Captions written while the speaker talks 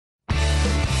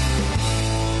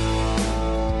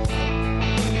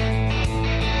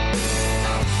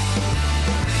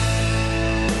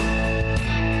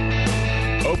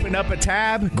up a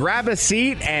tab, grab a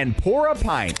seat, and pour a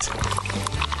pint.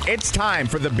 It's time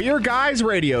for the Beer Guys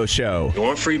Radio Show. You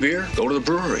want free beer? Go to the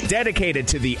brewery. Dedicated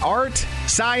to the art,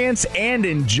 science, and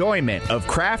enjoyment of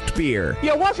craft beer.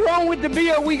 Yo, what's wrong with the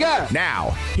beer we got? Now,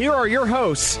 here are your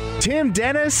hosts, Tim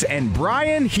Dennis and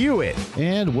Brian Hewitt.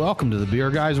 And welcome to the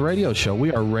Beer Guys Radio Show.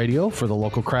 We are radio for the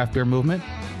local craft beer movement.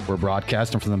 We're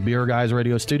broadcasting from the Beer Guys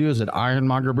Radio Studios at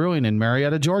Ironmonger Brewing in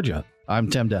Marietta, Georgia. I'm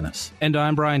Tim Dennis. And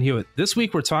I'm Brian Hewitt. This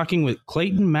week we're talking with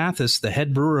Clayton Mathis, the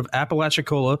head brewer of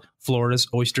Apalachicola, Florida's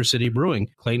Oyster City Brewing.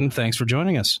 Clayton, thanks for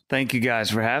joining us. Thank you guys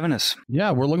for having us.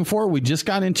 Yeah, we're looking forward. We just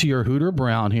got into your Hooter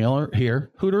Brown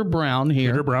here. Hooter Brown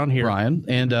here, Brian.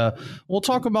 And we'll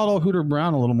talk about all Hooter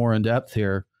Brown a little more in depth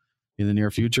here in the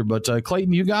near future. But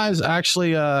Clayton, you guys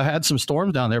actually had some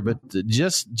storms down there, but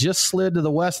just slid to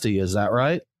the west of you. Is that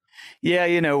right? Yeah,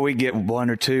 you know, we get one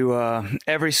or two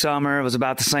every summer. It was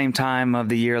about the same time of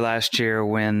the year last year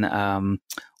when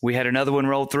we had another one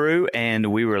roll through,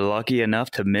 and we were lucky enough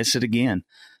to miss it again.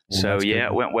 Well, so, yeah,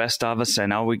 it went west of us,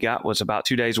 and all we got was about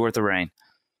 2 days worth of rain.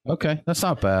 Okay, that's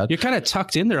not bad. You're kind of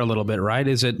tucked in there a little bit, right?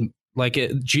 Is it like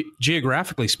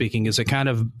geographically speaking, is it kind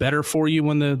of better for you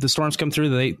when the storms come through?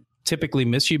 They typically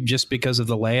miss you just because of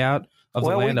the layout of the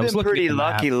land? We've been pretty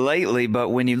lucky lately, but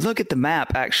when you look at the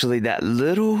map, actually, that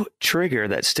little trigger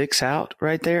that sticks out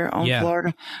right there on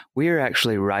Florida, we are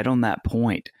actually right on that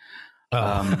point.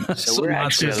 So we're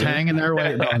actually just hanging there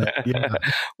waiting on it. Yeah.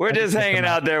 We're just hanging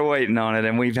out there waiting on it,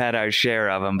 and we've had our share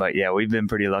of them. But yeah, we've been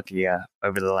pretty lucky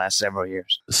over the last several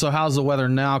years. So how's the weather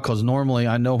now? Because normally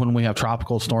I know when we have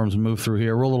tropical storms move through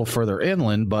here, we're a little further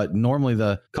inland, but normally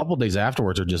the couple of days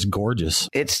afterwards are just gorgeous.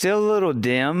 It's still a little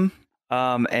dim.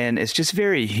 And it's just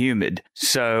very humid.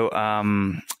 So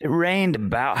it rained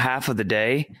about half of the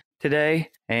day today.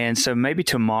 And so maybe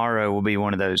tomorrow will be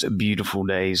one of those beautiful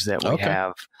days that we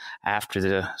have after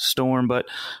the storm. But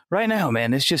right now,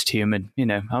 man, it's just humid. You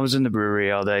know, I was in the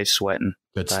brewery all day sweating.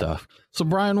 Good stuff. So,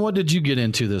 Brian, what did you get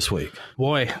into this week?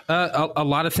 Boy, a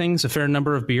lot of things, a fair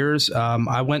number of beers.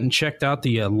 I went and checked out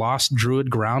the Lost Druid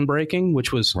groundbreaking,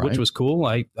 which was cool.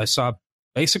 I saw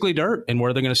basically dirt and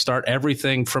where they're going to start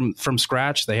everything from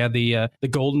scratch. They had the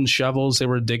golden shovels. They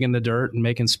were digging the dirt and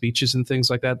making speeches and things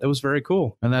like that. That was very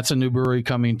cool. And that's a new brewery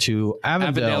coming to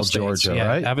Avondale, Georgia,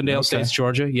 right? Avondale States,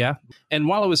 Georgia. Yeah. And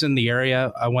while I was in the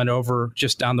area, I went over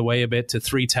just down the way a bit to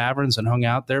 3 taverns and hung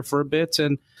out there for a bit.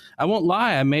 And I won't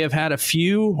lie, I may have had a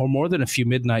few or more than a few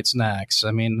midnight snacks.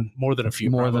 I mean, more than a few.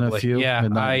 More probably. Than a few.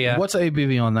 Yeah. What's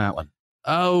ABV on that one?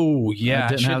 Oh,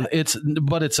 yeah.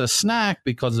 But it's a snack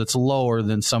because it's lower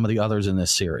than some of the others in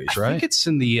this series, right? I think it's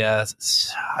in the,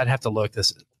 I'd have to look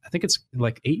this. I think it's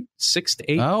like 6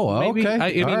 to 8. Oh, maybe.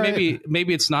 okay. I mean,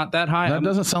 maybe it's not that high. That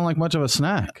doesn't sound like much of a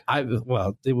snack.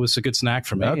 Well, it was a good snack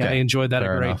for me. Okay. I enjoyed that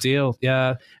a great deal.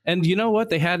 Yeah. And you know what?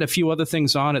 They had a few other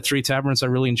things on at 3 taverns I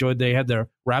really enjoyed. They had their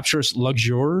Rapturous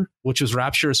Luxure, which was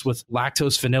Rapturous with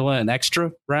lactose, vanilla, and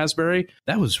extra raspberry.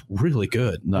 That was really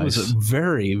good. Nice. That was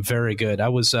very, very good. I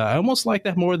almost liked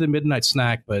that more than midnight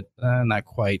snack, but not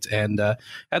quite. And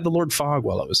had the Lord Fog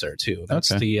while I was there too. That's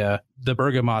the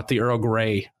bergamot, the Earl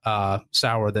Grey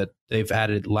sour that they've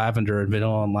added lavender and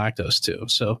vanilla and lactose to.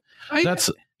 So I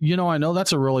know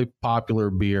that's a really popular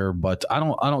beer, but I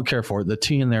don't care for it. The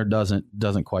tea in there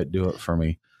doesn't quite do it for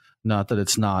me. Not that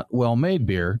it's not well-made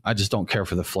beer. I just don't care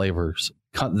for the flavors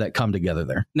that come together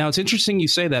there. Now, it's interesting you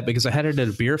say that because I had it at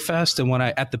a beer fest, and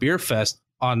at the beer fest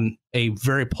on a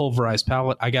very pulverized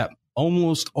palate, I got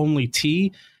almost only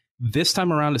tea. This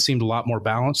time around, it seemed a lot more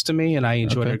balanced to me, and I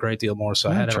enjoyed it a great deal more. So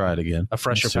I had to try it again. A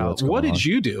fresher palate. What did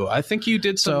you do? I think you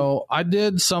did some. So I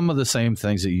did some of the same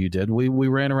things that you did. We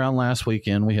ran around last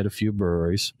weekend. We hit a few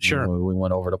breweries. Sure. We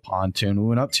went over to Pontoon. We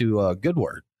went up to Good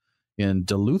Word in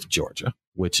Duluth, Georgia,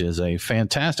 which is a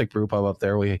fantastic brew pub up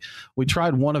there. We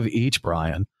tried one of each,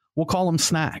 Brian. We'll call them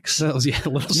snacks. Little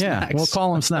snacks. Yeah, we'll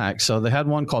call them snacks. So they had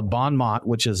one called Bon Mott,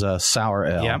 which is a sour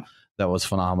ale. Yeah. That was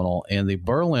phenomenal. And the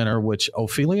Berliner, which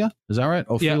Ophelia, is that right?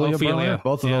 Ophelia. Berliner.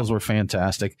 Both of those were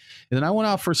fantastic. And then I went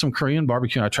out for some Korean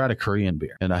barbecue and I tried a Korean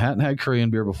beer. And I hadn't had Korean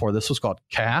beer before. This was called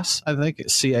Cass, I think.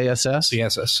 CASS.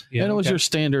 CSS. Yeah, and it was your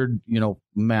standard,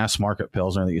 mass market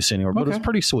Pilsner that you see anywhere. But it was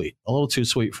pretty sweet. A little too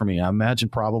sweet for me. I imagine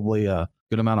probably a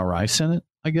good amount of rice in it,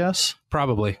 I guess.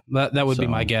 Probably. That would be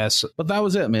my guess. But that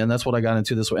was it, man. That's what I got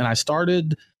into this way. And I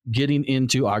started getting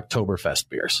into Oktoberfest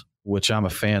beers, which I'm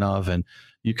a fan of. And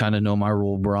you kind of know my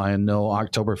rule, Brian. No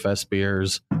Oktoberfest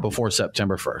beers before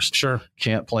September 1st. Sure.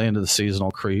 Can't play into the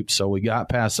seasonal creep. So we got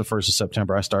past the 1st of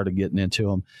September. I started getting into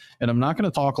them. And I'm not going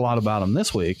to talk a lot about them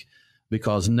this week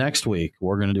because next week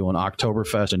we're going to do an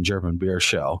Oktoberfest and German beer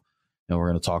show. And we're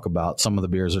going to talk about some of the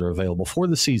beers that are available for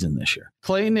the season this year.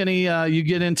 Clayton, you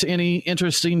get into any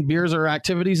interesting beers or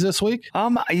activities this week?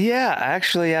 Yeah,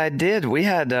 actually I did. We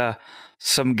had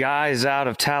some guys out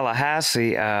of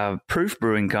Tallahassee, Proof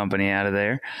Brewing Company out of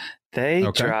there. They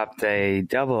dropped a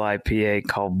double IPA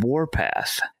called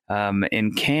Warpath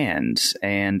in cans,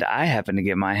 and I happened to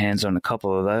get my hands on a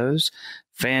couple of those.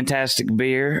 Fantastic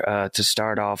beer to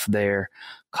start off their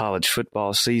college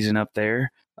football season up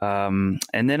there. And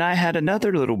then I had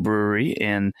another little brewery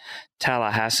in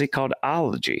Tallahassee called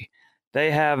Ology. They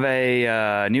have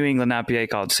a New England IPA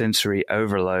called Sensory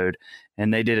Overload,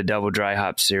 and they did a double dry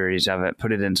hop series of it,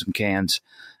 put it in some cans,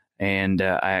 and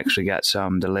I actually got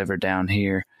some delivered down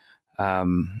here.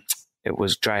 It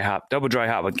was double dry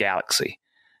hop with Galaxy.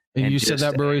 And you said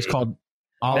that brewery is called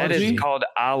Ology? That is called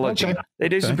Ology. Okay. They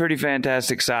do some pretty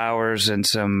fantastic sours and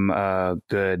some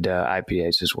good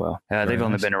IPAs as well. They've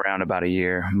only been around about a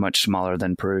year, much smaller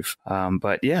than Proof.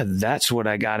 But yeah, that's what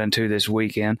I got into this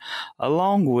weekend,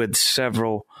 along with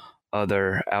several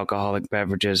other alcoholic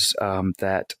beverages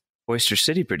that Oyster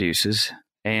City produces,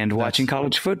 and watching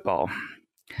college football.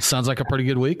 Sounds like a pretty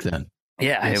good week then.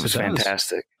 Yeah, yes, it was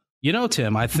fantastic. You know,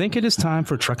 Tim, I think it is time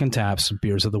for Truck and Tap's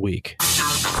Beers of the Week.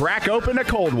 Crack open a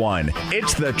cold one.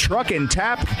 It's the Truck and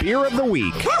Tap Beer of the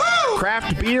Week. Woo-hoo!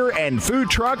 Craft beer and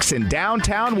food trucks in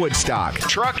downtown Woodstock.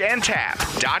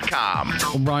 Truckandtap.com.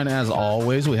 Well, Brian, as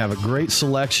always, we have a great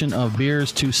selection of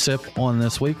beers to sip on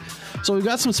this week. So we've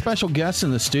got some special guests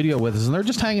in the studio with us, and they're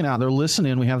just hanging out. They're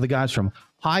listening. We have the guys from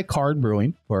High Card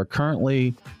Brewing, who are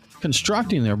currently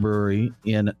constructing their brewery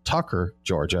in Tucker,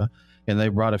 Georgia. And they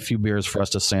brought a few beers for us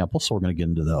to sample, so we're going to get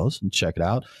into those and check it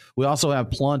out. We also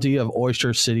have plenty of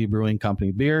Oyster City Brewing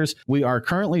Company beers. We are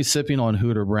currently sipping on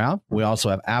Hooter Brown. We also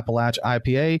have Appalach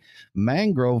IPA,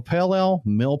 Mangrove Pale Ale,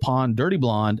 Mill Pond Dirty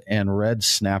Blonde, and Red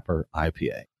Snapper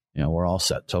IPA. You know, we're all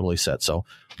set, totally set. So,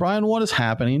 Brian, what is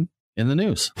happening in the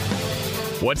news?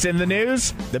 What's in the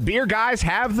news? The beer guys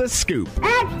have the scoop.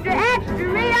 Extra, extra,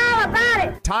 read all about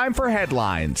it. Time for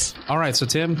headlines. All right, so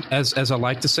Tim, as I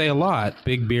like to say a lot,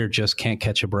 Big Beer just can't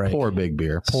catch a break. Poor Big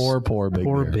Beer. Poor Big Beer.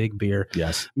 Poor Big Beer.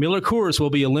 Yes. Miller Coors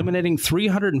will be eliminating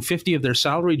 350 of their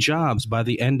salary jobs by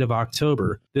the end of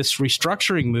October. This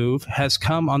restructuring move has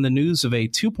come on the news of a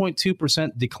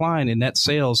 2.2% decline in net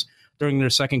sales during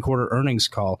their second quarter earnings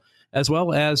call, as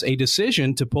well as a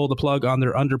decision to pull the plug on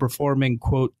their underperforming,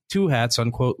 quote, two hats,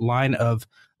 unquote, line of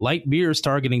light beers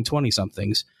targeting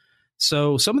 20-somethings.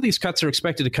 So some of these cuts are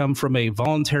expected to come from a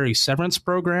voluntary severance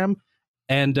program,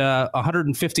 and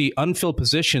 150 unfilled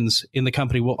positions in the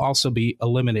company will also be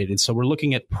eliminated. So we're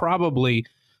looking at probably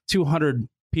 200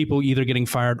 people either getting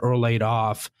fired or laid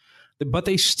off. But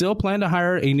they still plan to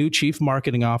hire a new chief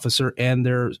marketing officer, and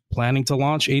they're planning to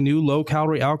launch a new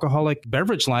low-calorie alcoholic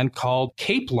beverage line called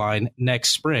Cape Line next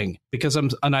spring. Because I'm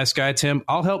a nice guy, Tim,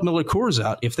 I'll help Miller Coors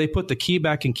out. If they put the key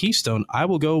back in Keystone, I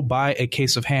will go buy a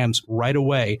case of hams right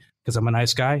away. Because I'm a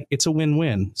nice guy, it's a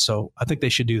win-win. So I think they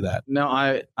should do that. Now,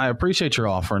 I appreciate your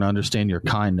offer and understand your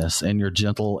kindness and your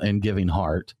gentle and giving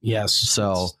heart. Yes.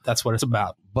 So that's what it's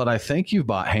about. But I think you've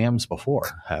bought hams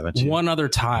before, haven't you? One other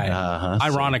time,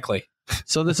 ironically.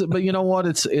 So this is, but you know what?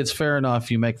 It's fair enough.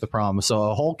 You make the promise.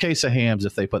 So a whole case of hams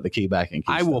if they put the key back in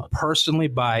Keystone. I will personally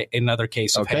buy another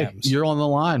case of hams. You're on the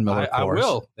line, Miller Coors. I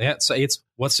will. It's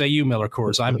what say you, Miller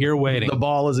Coors? I'm here waiting. The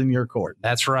ball is in your court.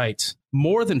 That's right.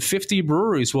 More than 50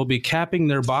 breweries will be capping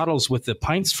their bottles with the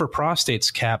Pints for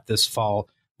Prostates cap this fall.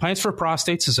 Pints for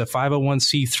Prostates is a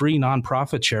 501c3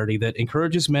 nonprofit charity that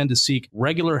encourages men to seek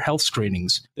regular health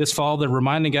screenings. This fall, they're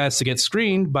reminding guys to get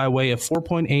screened by way of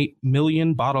 4.8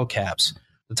 million bottle caps.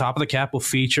 The top of the cap will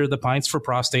feature the Pints for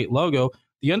Prostate logo.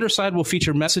 The underside will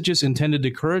feature messages intended to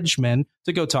encourage men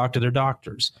to go talk to their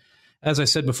doctors. As I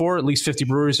said before, at least 50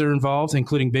 breweries are involved,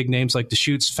 including big names like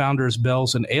Deschutes, Founders,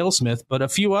 Bell's, and AleSmith, but a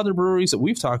few other breweries that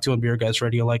we've talked to on Beer Guys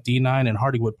Radio, like D9 and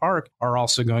Hardywood Park, are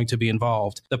also going to be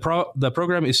involved. The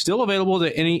program is still available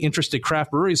to any interested craft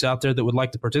breweries out there that would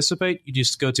like to participate. You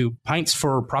just go to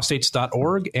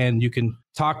pintsforprostates.org, and you can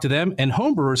talk to them, and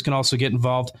home brewers can also get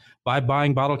involved by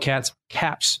buying bottle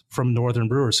caps from Northern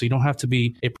Brewers, so you don't have to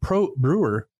be a pro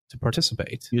brewer to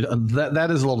participate. That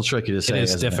is a little tricky to say. It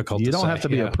is difficult. You don't have to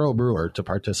be a pro brewer to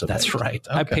participate. That's right.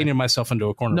 Okay. I painted myself into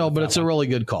a corner. No, but it's a really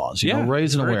good cause. You know,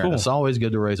 raising awareness. Cool. Always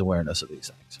good to raise awareness of these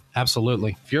things.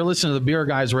 Absolutely. If you're listening to the Beer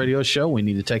Guys Radio Show, we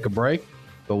need to take a break,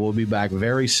 but we'll be back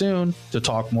very soon to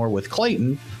talk more with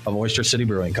Clayton of Oyster City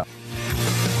Brewing Company.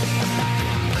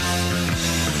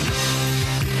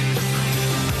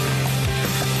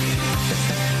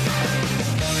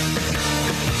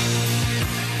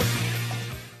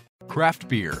 Craft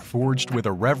beer forged with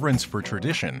a reverence for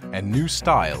tradition and new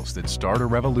styles that start a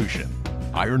revolution.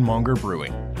 Ironmonger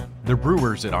Brewing. The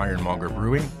brewers at Ironmonger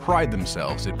Brewing pride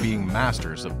themselves at being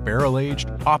masters of barrel-aged,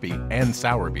 hoppy, and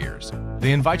sour beers.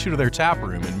 They invite you to their tap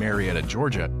room in Marietta,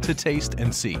 Georgia to taste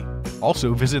and see.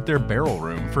 Also visit their barrel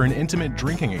room for an intimate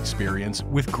drinking experience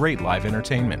with great live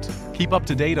entertainment. Keep up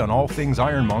to date on all things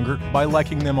Ironmonger by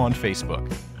liking them on Facebook.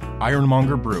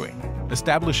 Ironmonger Brewing,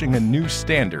 establishing a new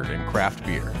standard in craft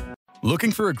beer.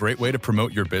 Looking for a great way to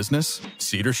promote your business?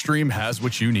 CedarStream has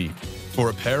what you need.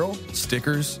 For apparel,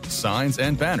 stickers, signs,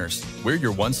 and banners, we're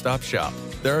your one-stop shop.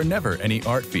 There are never any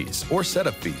art fees or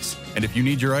setup fees. And if you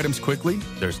need your items quickly,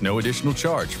 there's no additional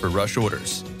charge for rush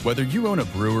orders. Whether you own a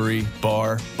brewery,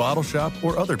 bar, bottle shop,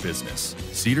 or other business,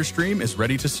 CedarStream is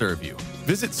ready to serve you.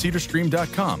 Visit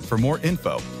cedarstream.com for more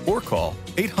info or call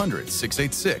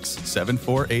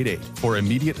 800-686-7488 for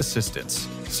immediate assistance.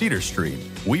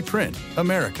 CedarStream. We print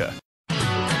America.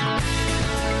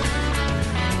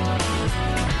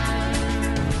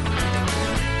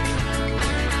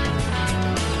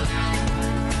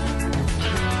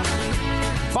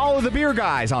 Follow the Beer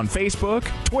Guys on Facebook,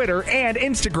 Twitter, and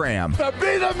Instagram. To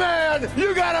be the man,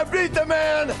 you gotta beat the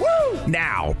man. Woo!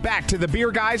 Now, back to the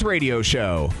Beer Guys Radio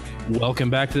Show. Welcome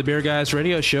back to the Beer Guys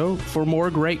Radio Show. For more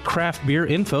great craft beer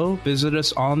info, visit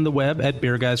us on the web at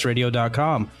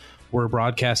beerguysradio.com. We're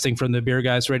broadcasting from the Beer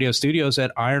Guys Radio studios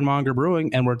at Ironmonger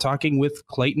Brewing, and we're talking with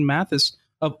Clayton Mathis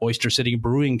of Oyster City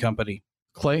Brewing Company.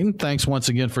 Clayton, thanks once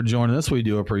again for joining us. We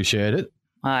do appreciate it.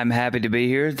 I'm happy to be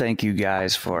here. Thank you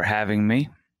guys for having me.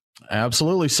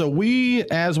 Absolutely. So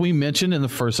as we mentioned in the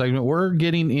first segment, we're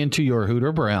getting into your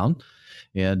Hooter Brown.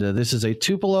 And this is a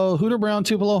Hooter Brown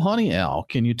Tupelo Honey Ale.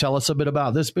 Can you tell us a bit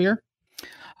about this beer?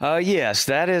 Yes,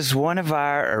 that is one of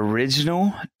our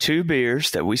original two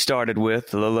beers that we started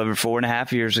with a little over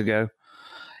 4.5 years ago.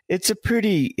 It's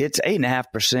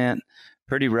 8.5%,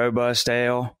 pretty robust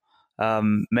ale,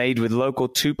 made with local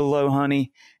Tupelo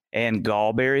honey and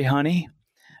gallberry honey.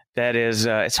 That is,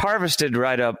 it's harvested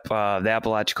right up the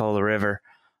Apalachicola River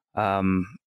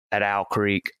at Owl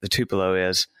Creek, the Tupelo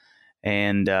is.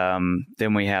 And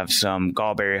then we have some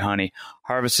gallberry honey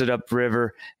harvested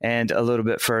upriver and a little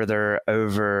bit further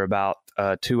over, about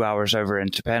 2 hours over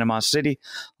into Panama City,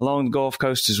 along the Gulf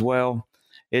Coast as well.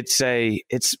 It's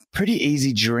pretty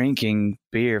easy drinking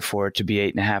beer for it to be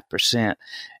 8.5%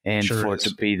 and sure for it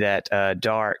to be that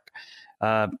dark.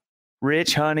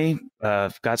 Rich honey,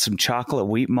 got some chocolate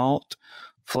wheat malt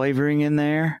flavoring in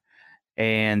there,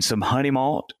 and some honey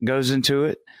malt goes into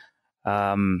it.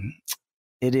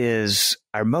 It is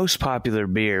our most popular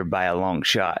beer by a long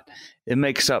shot. It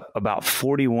makes up about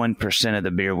 41% of the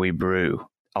beer we brew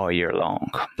all year long.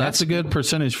 That's a good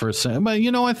percentage for a second. But,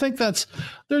 I think there's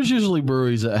usually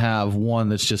breweries that have one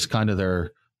that's just kind of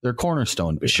their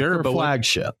cornerstone beer, sure, their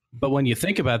flagship. But when you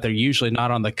think about it, they're usually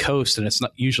not on the coast, and it's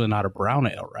usually not a brown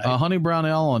ale, right? A honey brown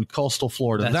ale on coastal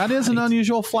Florida. That is an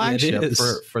unusual flagship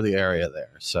for the area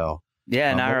there. So.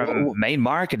 Yeah, and our main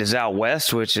market is out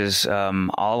west, which is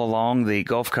all along the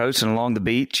Gulf Coast and along the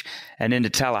beach and into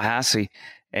Tallahassee.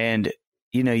 And,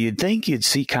 you'd think you'd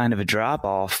see kind of a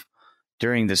drop-off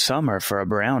during the summer for a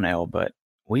brown ale, but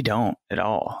we don't at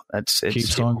all. It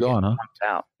keeps on going, huh?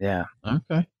 Out. Yeah.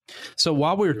 Okay. So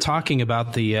while we were talking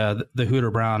about the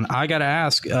Hooter Brown, I got to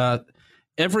ask,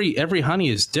 every honey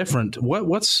is different.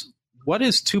 What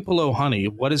is Tupelo honey?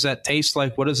 What does that taste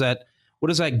like? What is that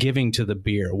giving to the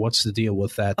beer? What's the deal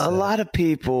with that? A lot of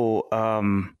people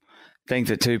think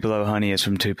that Tupelo honey is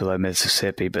from Tupelo,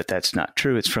 Mississippi, but that's not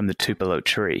true. It's from the Tupelo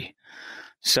tree.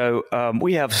 So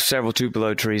we have several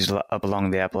Tupelo trees up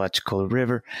along the Apalachicola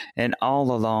River and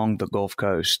all along the Gulf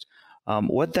Coast.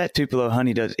 What that Tupelo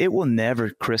honey does, it will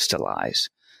never crystallize.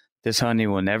 This honey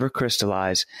will never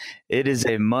crystallize. It is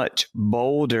a much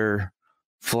bolder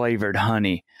flavored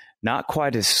honey, not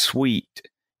quite as sweet,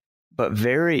 but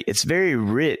it's very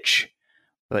rich,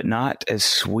 but not as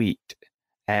sweet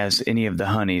as any of the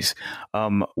honeys.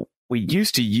 We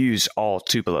used to use all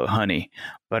Tupelo honey,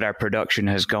 but our production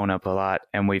has gone up a lot,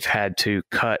 and we've had to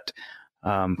cut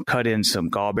in some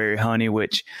gallberry honey,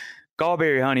 which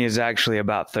gallberry honey is actually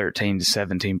about 13 to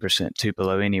 17%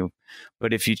 Tupelo anyway.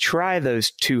 But if you try those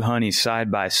two honeys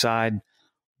side by side,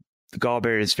 the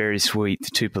gallberry is very sweet. The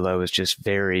Tupelo is just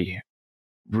very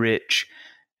rich,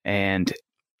 and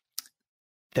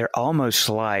they're almost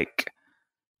like,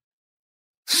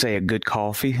 say, a good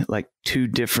coffee, like two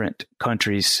different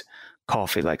countries'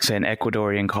 coffee, like, say, an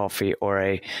Ecuadorian coffee or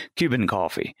a Cuban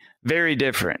coffee. Very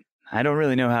different. I don't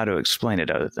really know how to explain it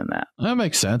other than that. That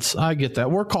makes sense. I get that.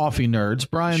 We're coffee nerds.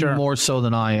 Brian more so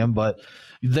than I am, but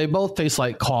they both taste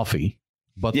like coffee.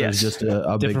 but there's just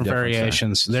a big different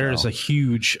variations. There's a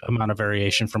huge amount of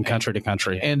variation from country to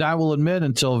country. And I will admit,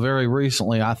 until very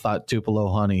recently, I thought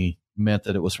Tupelo honey meant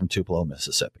that it was from Tupelo,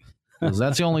 Mississippi, because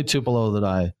that's the only Tupelo that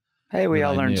I. Hey, we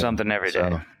all learn something every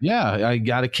day. So, yeah, I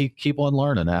got to keep on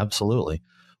learning. Absolutely.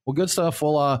 Well, good stuff.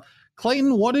 Well,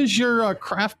 Clayton, what is your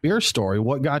craft beer story?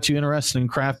 What got you interested in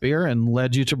craft beer and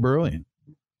led you to brewing?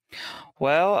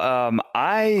 Well,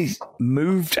 I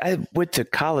went to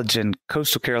college in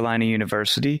Coastal Carolina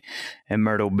University in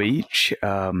Myrtle Beach,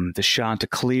 the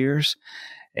Chanticleers,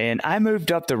 and I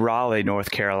moved up to Raleigh,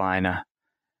 North Carolina,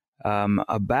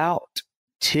 about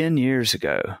 10 years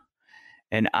ago.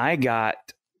 And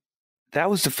that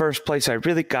was the first place I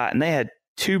really got, and they had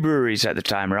 2 breweries at the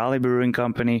time, Raleigh Brewing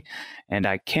Company, and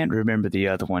I can't remember the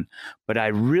other one, but I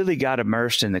really got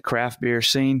immersed in the craft beer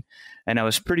scene, and I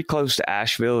was pretty close to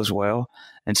Asheville as well,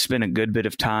 and spent a good bit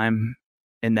of time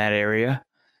in that area.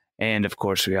 And of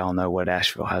course, we all know what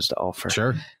Asheville has to offer.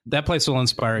 Sure. That place will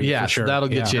inspire you. Yeah, for sure. That'll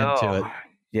get you into it.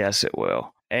 Yes, it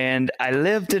will. And I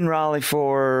lived in Raleigh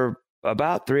for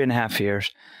about 3.5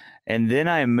 years, and then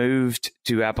I moved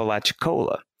to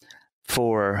Apalachicola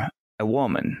for a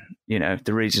woman,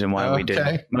 the reason why we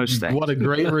did most things. What a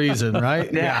great reason,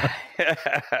 right? Yeah.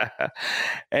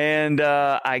 And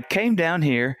I came down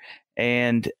here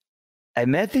and I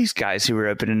met these guys who were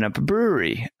opening up a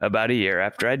brewery about a year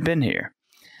after I'd been here,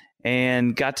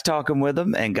 and got to talking with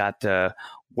them and got to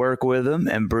work with them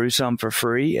and brew some for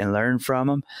free and learn from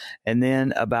them. And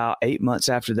then about 8 months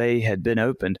after they had been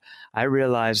opened, I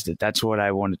realized that that's what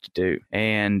I wanted to do.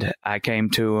 And I came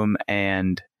to them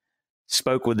and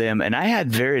spoke with them, and I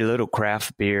had very little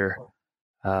craft beer,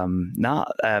 not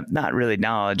really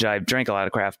knowledge. I drank a lot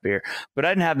of craft beer, but I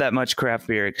didn't have that much craft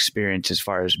beer experience as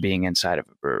far as being inside of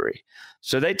a brewery.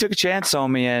 So they took a chance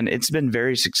on me, and it's been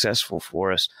very successful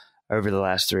for us over the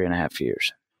last 3.5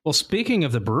 years. Well, speaking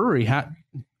of the brewery,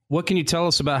 what can you tell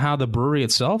us about how the brewery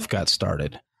itself got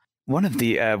started? We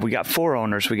got 4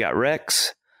 owners. We got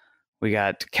Rex, we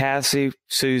got Cassie,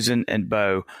 Susan, and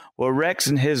Bo. Well, Rex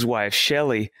and his wife,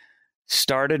 Shelly,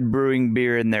 started brewing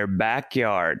beer in their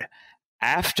backyard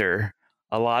after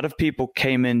a lot of people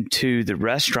came into the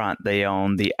restaurant they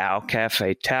own, the Al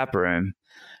Cafe tap room,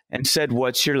 and said,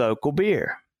 "What's your local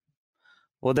beer?"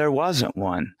 Well, there wasn't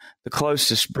one. The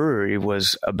closest brewery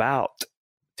was about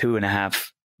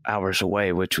 2.5 hours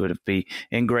away, which would be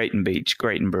in Grayton Beach,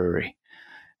 Grayton Brewery.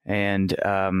 And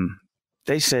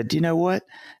they said, "You know what?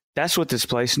 That's what this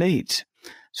place needs."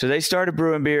 So they started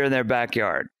brewing beer in their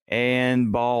backyard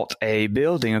and bought a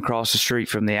building across the street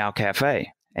from the Al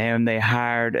Cafe. And they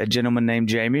hired a gentleman named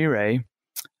Jamie Ray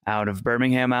out of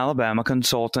Birmingham, Alabama,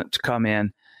 consultant, to come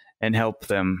in and help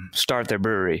them start their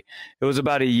brewery. It was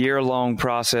about a year-long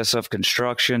process of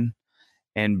construction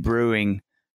and brewing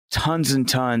tons and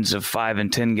tons of 5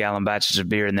 and 10 gallon batches of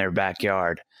beer in their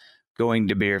backyard, going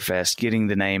to Beer Fest, getting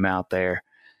the name out there,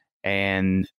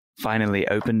 and finally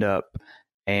opened up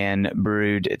and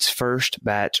brewed its first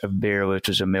batch of beer, which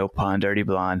was a Mill Pond Dirty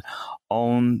Blonde,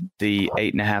 on the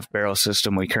 8.5 barrel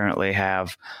system we currently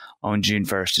have on June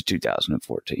 1st of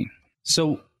 2014.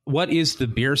 So what is the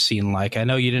beer scene like? I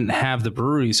know you didn't have the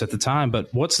breweries at the time,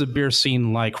 but what's the beer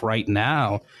scene like right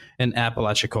now in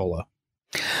Apalachicola?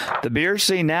 The beer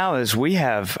scene now is we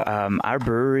have our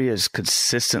brewery is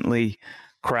consistently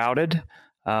crowded.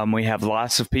 We have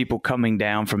lots of people coming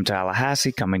down from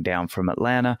Tallahassee, coming down from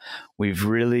Atlanta. We've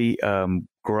really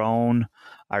grown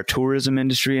our tourism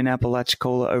industry in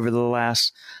Apalachicola over the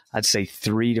last, I'd say,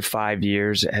 3 to 5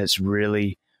 years. It has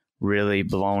really, really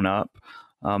blown up.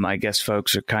 I guess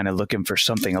folks are kind of looking for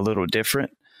something a little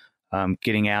different,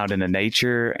 getting out into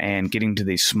nature and getting to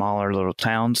these smaller little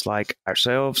towns like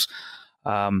ourselves.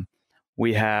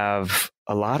 We have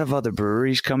a lot of other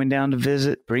breweries coming down to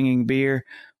visit, bringing beer.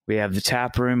 We have the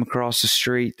tap room across the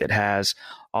street that has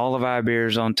all of our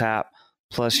beers on tap,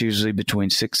 plus usually between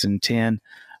 6 and 10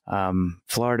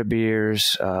 Florida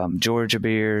beers, Georgia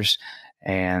beers,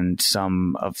 and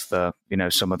some of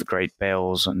the Great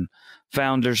Bells and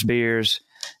Founders beers,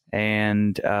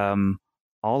 and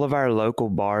all of our local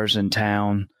bars in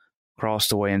town, across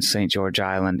the way in St. George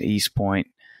Island, East Point.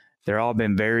 They're all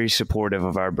been very supportive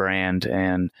of our brand,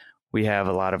 and we have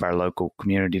a lot of our local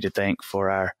community to thank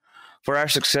for our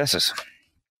successes.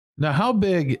 Now, how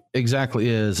big exactly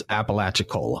is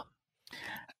Apalachicola?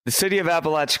 The city of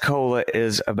Apalachicola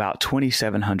is about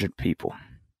 2,700 people.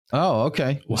 Oh,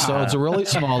 okay. Wow. So it's a really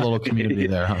small little community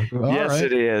there, huh? Yes,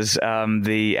 it is.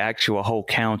 The actual whole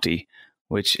county,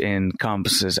 which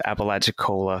encompasses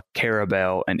Apalachicola,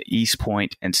 Carabel, and East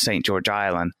Point and St. George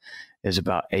Island, is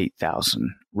about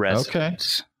 8,000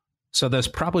 residents. So there's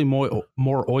probably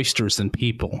more oysters than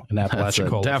people in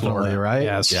Apalachicola. Definitely, Florida. right?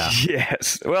 Yes. Yeah.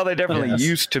 Yes. Well, they definitely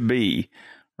used to be.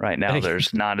 Right now,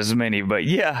 there's not as many. But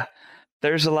yeah,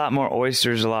 there's a lot more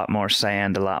oysters, a lot more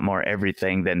sand, a lot more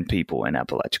everything than people in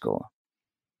Apalachicola.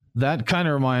 That kind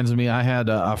of reminds me, I had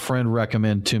a friend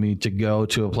recommend to me to go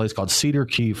to a place called Cedar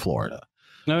Key, Florida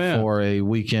for a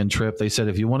weekend trip. They said,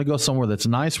 if you want to go somewhere that's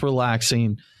nice,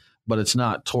 relaxing, but it's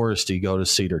not touristy, go to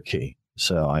Cedar Key.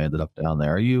 So I ended up down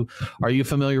there. Are you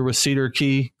familiar with Cedar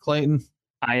Key, Clayton?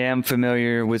 I am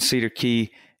familiar with Cedar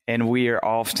Key, and we are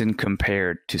often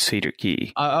compared to Cedar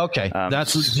Key. Okay.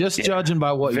 That's just judging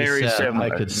by what you said. Similar.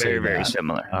 I could say very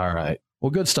similar. All right. Well,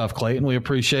 good stuff, Clayton. We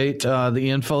appreciate the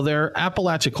info there.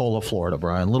 Apalachicola, Florida,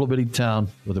 Brian. Little bitty town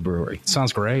with a brewery.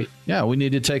 Sounds great. Yeah, we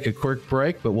need to take a quick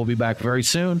break, but we'll be back very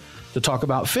soon to talk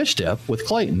about fish dip with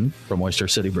Clayton from Oyster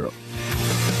City Brewing.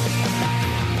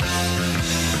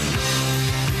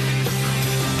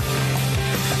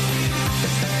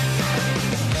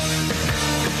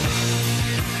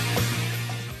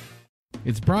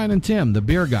 It's Brian and Tim, the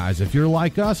beer guys. If you're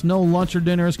like us, no lunch or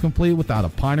dinner is complete without a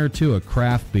pint or two of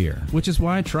craft beer. Which is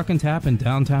why Truck and Tap in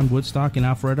downtown Woodstock and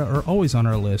Alpharetta are always on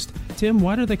our list. Tim,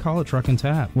 why do they call it Truck and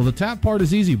Tap? Well, the tap part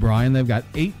is easy, Brian. They've got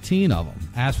 18 of them.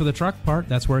 As for the truck part,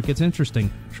 that's where it gets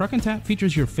interesting. Truck and Tap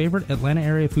features your favorite Atlanta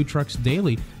area food trucks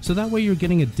daily, so that way you're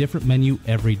getting a different menu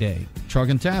every day. Truck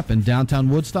and Tap in downtown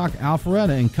Woodstock,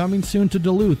 Alpharetta, and coming soon to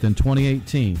Duluth in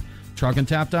 2018.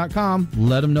 Truckandtap.com.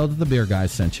 Let them know that the beer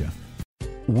guys sent you.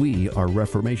 We are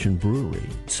Reformation Brewery,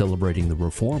 celebrating the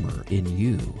reformer in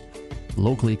you.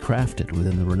 Locally crafted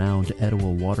within the renowned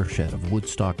Etowah watershed of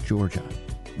Woodstock, Georgia,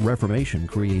 Reformation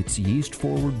creates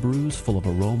yeast-forward brews full of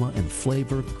aroma and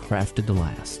flavor crafted to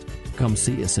last. Come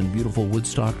see us in beautiful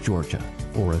Woodstock, Georgia,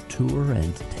 for a tour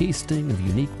and tasting of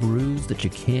unique brews that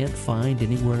you can't find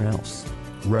anywhere else.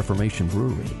 Reformation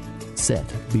Brewery, set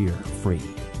beer free.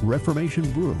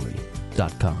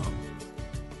 ReformationBrewery.com.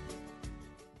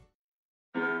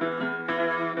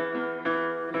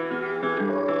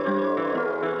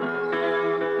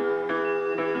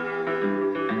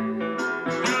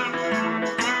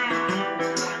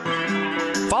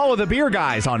 Follow the Beer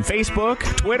Guys on Facebook,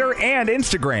 Twitter, and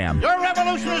Instagram. Your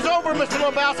revolution is over, Mr.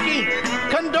 Lebowski.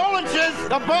 Condolences,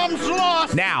 the bum's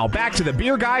lost. Now, back to the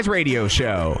Beer Guys radio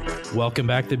show. Welcome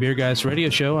back to the Beer Guys radio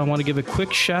show. I want to give a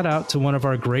quick shout out to one of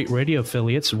our great radio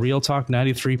affiliates, Real Talk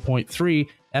 93.3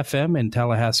 FM in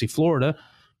Tallahassee, Florida.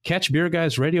 Catch Beer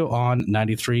Guys radio on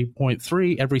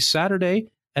 93.3 every Saturday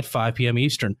at 5 p.m.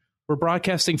 Eastern. We're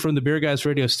broadcasting from the Beer Guys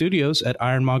radio studios at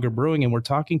Ironmonger Brewing, and we're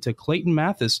talking to Clayton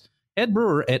Mathis, head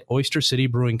brewer at Oyster City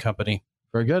Brewing Company.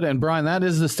 Very good. And Brian, that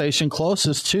is the station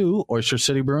closest to Oyster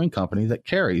City Brewing Company that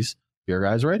carries Beer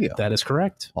Guys Radio. That is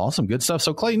correct. Awesome. Good stuff.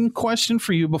 So Clayton, question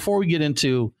for you before we get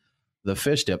into the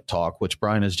fish dip talk, which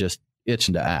Brian is just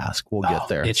itching to ask. We'll get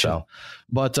there.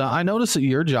 But I noticed that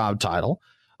your job title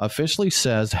officially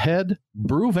says head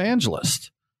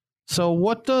brewvangelist. So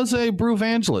what does a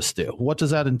brewvangelist do? What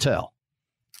does that entail?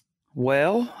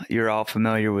 Well, you're all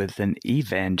familiar with an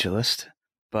evangelist.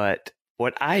 But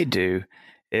what I do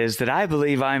is that I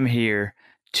believe I'm here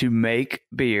to make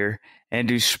beer and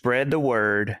to spread the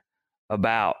word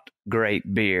about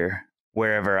great beer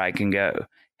wherever I can go.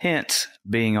 Hence,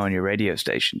 being on your radio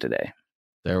station today.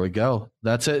 There we go.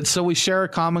 That's it. So we share a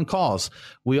common cause.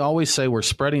 We always say we're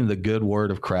spreading the good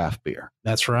word of craft beer.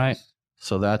 That's right.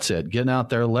 So that's it. Getting out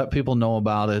there, let people know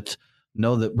about it,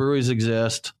 know that breweries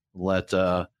exist, let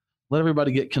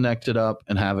everybody get connected up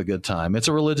and have a good time. It's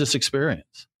a religious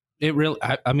experience. It really,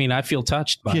 I mean, I feel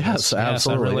touched by yes, this.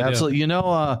 Absolutely. Yes, really absolutely.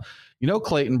 You know,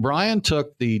 Clayton, Brian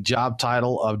took the job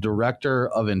title of Director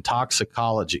of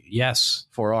Intoxicology. Yes.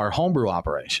 For our homebrew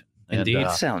operation. Indeed.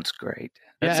 That sounds great.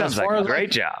 That sounds like a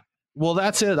great job. Well,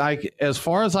 that's it. As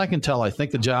far as I can tell, I think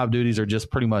the job duties are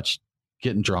just pretty much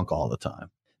getting drunk all the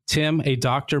time. Tim, a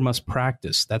doctor must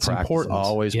practice. That's important.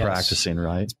 Always practicing,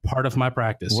 right? It's part of my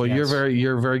practice. Well, you're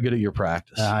very good at your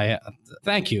practice.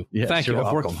 Thank you. Yes, thank you.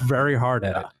 I've worked very hard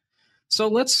at it. So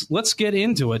let's get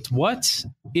into it. What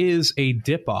is a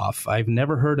dip off? I've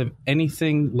never heard of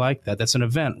anything like that. That's an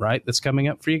event, right? That's coming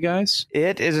up for you guys?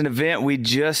 It is an event. We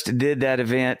just did that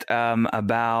event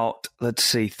about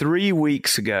 3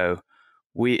 weeks ago.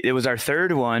 It was our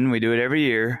third one. We do it every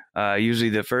year, usually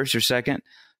the first or second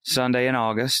Sunday in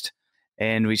August,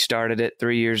 and we started it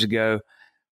 3 years ago.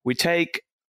 We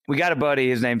got a buddy,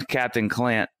 his name's Captain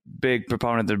Clint, big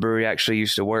proponent of the brewery, actually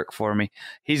used to work for me.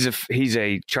 He's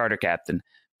a charter captain,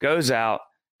 goes out,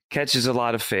 catches a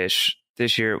lot of fish.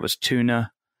 This year it was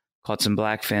tuna, caught some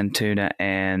blackfin tuna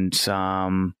and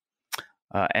some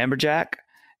amberjack,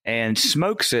 and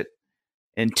smokes it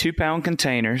in 2-pound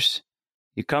containers.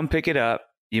 You come pick it up.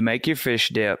 You make your fish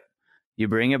dip. You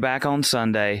bring it back on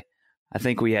Sunday. I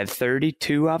think we had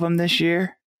 32 of them this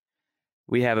year.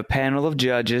 We have a panel of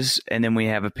judges, and then we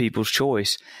have a people's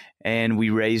choice. And we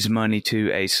raise money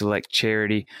to a select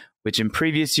charity, which in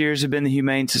previous years have been the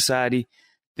Humane Society.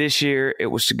 This year, it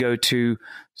was to go to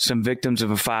some victims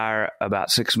of a fire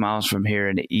about 6 miles from here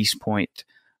in East Point.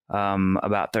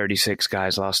 About 36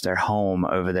 guys lost their home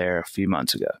over there a few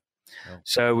months ago. Oh.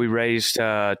 So we raised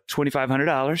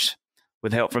 $2,500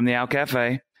 with help from the Owl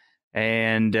Cafe,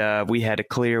 and we had a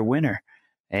clear winner.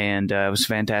 And it was a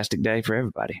fantastic day for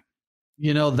everybody.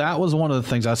 You know, that was one of the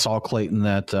things I saw, Clayton,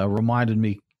 that reminded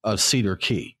me of Cedar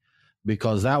Key,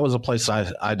 because that was a place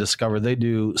I discovered they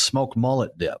do smoked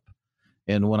mullet dip.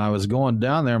 And when I was going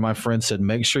down there, my friend said,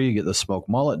 make sure you get the smoked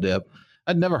mullet dip.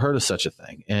 I'd never heard of such a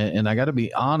thing. And I got to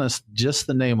be honest, just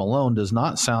the name alone does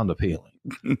not sound appealing.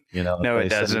 You know, no, it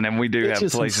doesn't. And we do have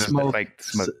places that make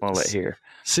smoked mullet here.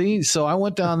 See, so I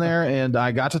went down there and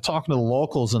I got to talking to the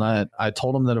locals, and I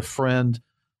told them that a friend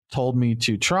told me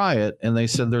to try it. And they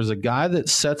said there's a guy that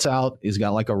sets out, he's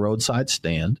got like a roadside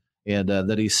stand, and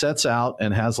that he sets out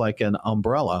and has like an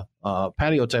umbrella,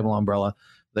 patio table umbrella.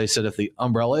 They said if the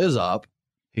umbrella is up,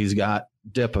 he's got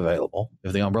dip available.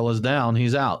 If the umbrella is down,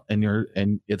 he's out,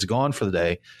 and it's gone for the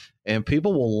day. And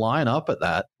people will line up at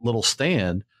that little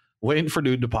stand waiting for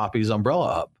dude to pop his umbrella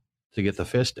up to get the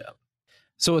fish dip.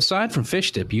 So aside from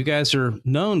fish dip, you guys are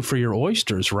known for your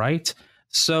oysters, right?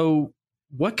 So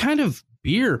what kind of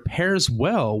beer pairs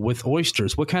well with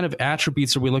oysters? What kind of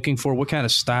attributes are we looking for? What kind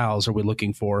of styles are we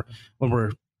looking for when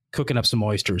we're cooking up some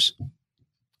oysters?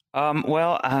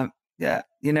 Yeah,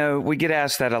 you know, we get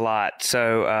asked that a lot.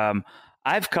 So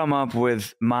I've come up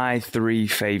with my 3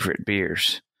 favorite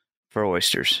beers for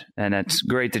oysters. And it's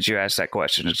great that you asked that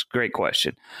question. It's a great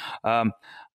question.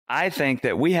 I think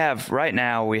that we have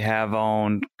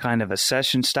on kind of a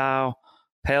session style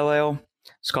pale ale.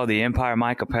 It's called the Empire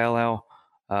Micah Pale Ale.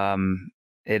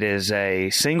 It is a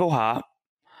single hop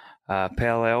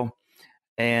pale ale.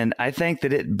 And I think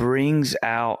that it brings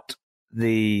out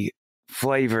the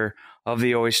flavor of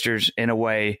the oysters in a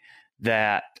way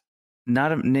that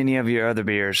not many of your other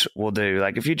beers will do.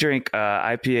 Like if you drink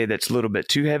IPA that's a little bit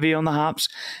too heavy on the hops,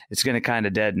 it's going to kind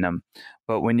of deaden them.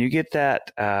 But when you get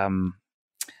that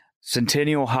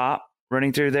Centennial hop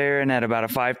running through there and at about a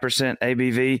 5%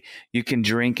 ABV, you can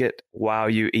drink it while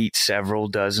you eat several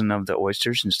dozen of the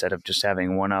oysters instead of just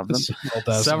having one of them.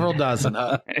 Several dozen.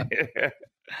 Huh?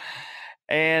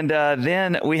 And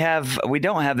then we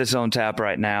don't have this on tap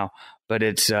right now, but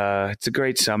it's a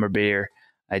great summer beer.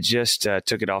 I just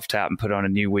took it off tap and put on a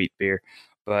new wheat beer.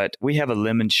 But we have a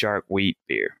lemon shark wheat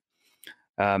beer.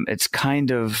 It's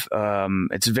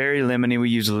it's very lemony. We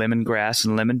use lemongrass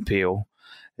and lemon peel.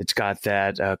 It's got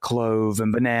that clove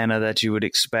and banana that you would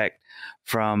expect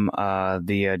from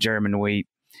the German wheat.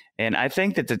 And I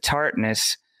think that the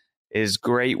tartness is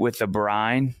great with the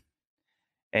brine.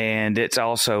 And it's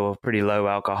also a pretty low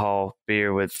alcohol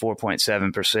beer with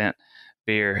 4.7%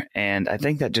 beer. And I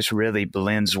think that just really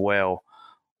blends well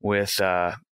with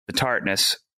the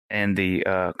tartness and the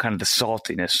kind of the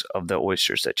saltiness of the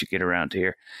oysters that you get around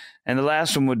here. And the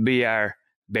last one would be our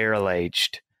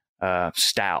barrel-aged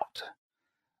stout.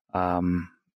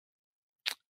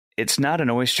 It's not an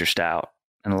oyster stout.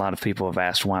 And a lot of people have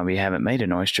asked why we haven't made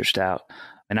an oyster stout.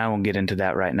 And I won't get into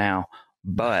that right now.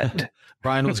 But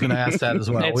Brian was going to ask that as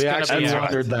well. We actually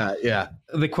wondered that. Yeah.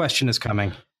 The question is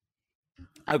coming.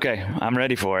 Okay. I'm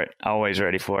ready for it. Always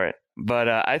ready for it. But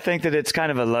I think that it's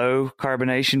kind of a low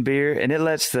carbonation beer, and it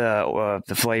lets the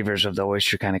flavors of the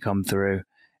oyster kind of come through.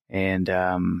 And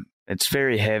it's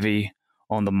very heavy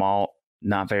on the malt,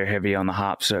 not very heavy on the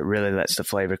hops. So it really lets the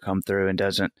flavor come through and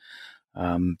doesn't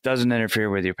interfere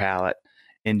with your palate,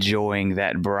 enjoying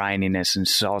that brininess and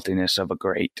saltiness of a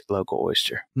great local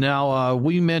oyster. Now,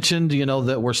 we mentioned,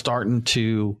 that we're starting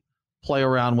to play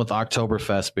around with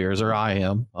Oktoberfest beers, or I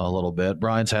am a little bit.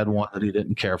 Brian's had one that he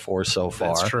didn't care for so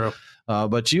far. That's true.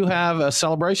 But you have a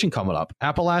celebration coming up,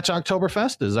 Apalachicola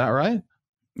Oktoberfest. Is that right?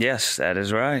 Yes, that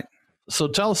is right. So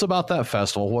tell us about that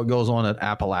festival. What goes on at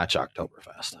Apalachicola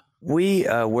Oktoberfest? We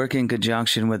work in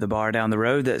conjunction with a bar down the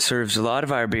road that serves a lot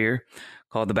of our beer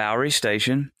called the Bowery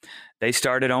Station. They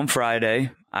started on Friday.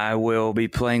 I will be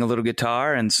playing a little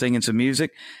guitar and singing some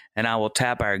music, and I will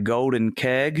tap our golden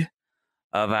keg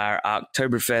of our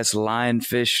Oktoberfest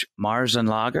Lionfish Marzen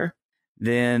Lager.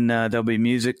 Then there'll be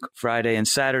music Friday and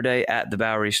Saturday at the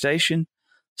Bowery Station.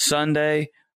 Sunday,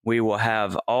 we will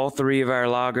have all 3 of our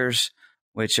lagers,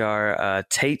 which are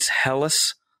Tate's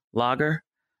Helles Lager,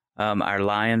 our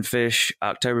Lionfish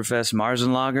Oktoberfest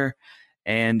Marzen Lager,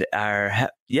 and our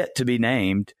yet to be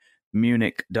named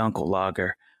Munich Dunkel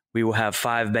Lager. We will have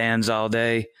 5 bands all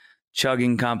day,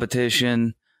 chugging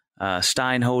competition,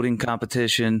 Stein holding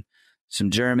competition, some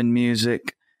German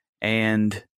music,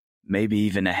 and maybe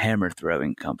even a hammer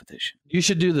throwing competition. You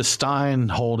should do the Stein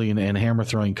holding and hammer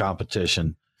throwing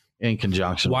competition in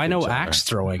conjunction. Why no axe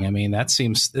throwing? I mean,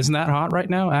 isn't that hot right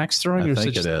now? Axe throwing? I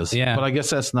think it is. Yeah. But I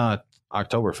guess that's not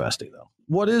Oktoberfesty though.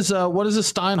 What is a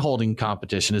Stein holding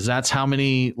competition? That's how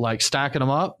many, like, stacking them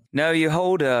up? No, you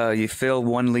hold, you fill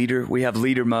 1 liter. We have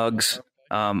liter mugs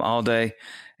all day,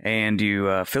 and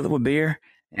you fill it with beer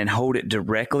and hold it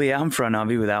directly out in front of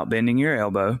you without bending your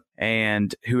elbow.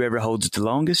 And whoever holds it the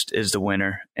longest is the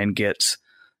winner and gets,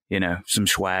 some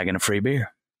swag and a free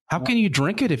beer. How can you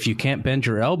drink it if you can't bend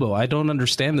your elbow? I don't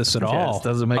understand this at all. It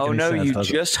doesn't make any sense. Oh, no, you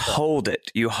just hold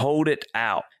it. You hold it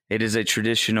out. It is a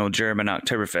traditional German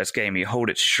Oktoberfest game. You hold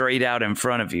it straight out in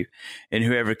front of you, and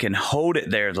whoever can hold it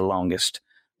there the longest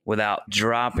without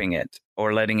dropping it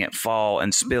or letting it fall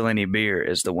and spill any beer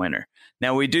is the winner.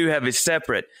 Now, we do have a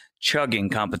separate chugging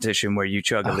competition where you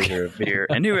chug a liter of beer,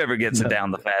 and whoever gets it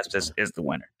down the fastest is the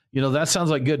winner. That sounds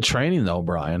like good training, though,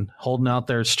 Brian. Holding out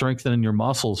there, strengthening your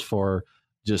muscles for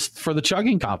the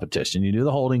chugging competition. You do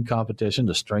the holding competition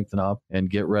to strengthen up and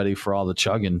get ready for all the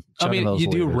chugging. I mean,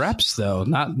 you do reps though,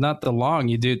 not the long.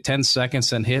 You do 10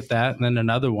 seconds and hit that, and then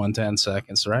another 10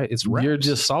 seconds, right? It's reps. You're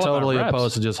just totally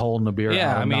opposed to just holding a beer.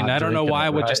 Yeah, I mean, I don't know why I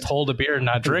would just hold a beer and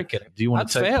not drink it. Do you want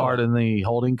to take part in the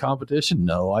holding competition?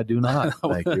 No, I do not.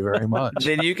 Thank you very much.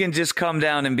 Then you can just come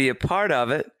down and be a part of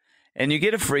it. And you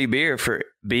get a free beer for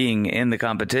being in the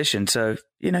competition. So,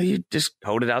 you just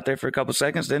hold it out there for a couple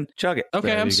seconds, then chug it.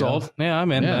 Okay, I'm sold. Yeah, I'm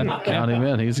in. Yeah, count him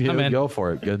in. He's going to go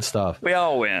for it. Good stuff. We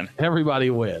all win. Everybody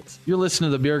wins. You're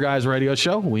listening to the Beer Guys Radio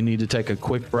Show. We need to take a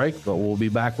quick break, but we'll be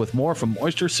back with more from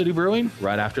Oyster City Brewing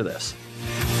right after this.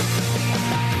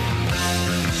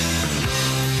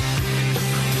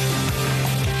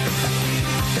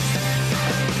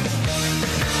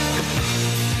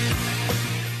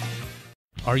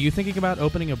 Are you thinking about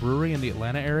opening a brewery in the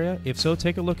Atlanta area? If so,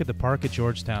 take a look at the Park at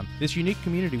Georgetown. This unique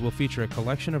community will feature a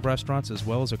collection of restaurants as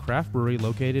well as a craft brewery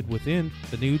located within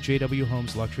the new JW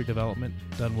Homes luxury development,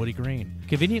 Dunwoody Green.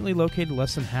 Conveniently located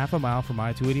less than half a mile from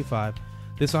I-285,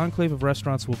 this enclave of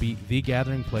restaurants will be the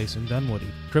gathering place in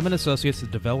Dunwoody. Trim & Associates, the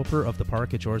developer of the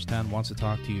Park at Georgetown, wants to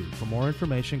talk to you. For more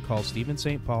information, call Stephen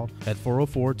St. Paul at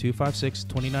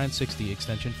 404-256-2960,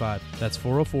 extension 5. That's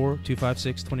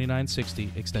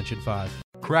 404-256-2960, extension 5.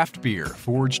 Craft beer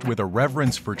forged with a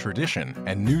reverence for tradition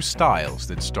and new styles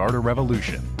that start a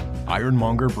revolution.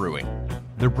 Ironmonger Brewing.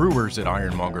 The brewers at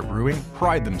Ironmonger Brewing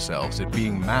pride themselves at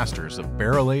being masters of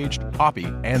barrel-aged, hoppy,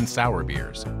 and sour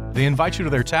beers. They invite you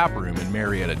to their tap room in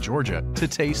Marietta, Georgia to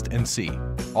taste and see.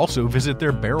 Also visit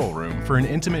their barrel room for an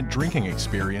intimate drinking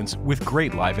experience with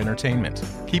great live entertainment.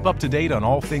 Keep up to date on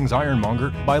all things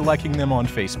Ironmonger by liking them on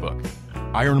Facebook.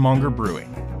 Ironmonger Brewing,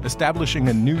 establishing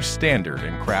a new standard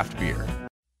in craft beer.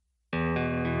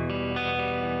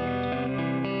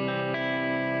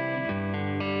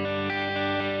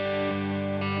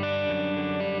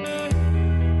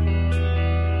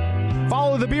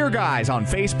 Follow the Beer Guys on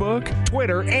Facebook,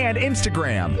 Twitter, and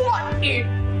Instagram. What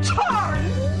in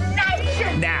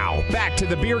tarnation? Now, back to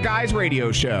the Beer Guys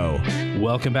Radio Show.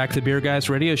 Welcome back to the Beer Guys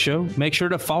Radio Show. Make sure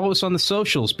to follow us on the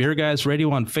socials, Beer Guys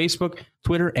Radio on Facebook,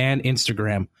 Twitter, and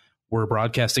Instagram. We're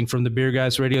broadcasting from the Beer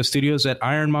Guys Radio studios at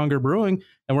Ironmonger Brewing,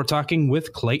 and we're talking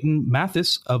with Clayton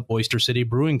Mathis of Oyster City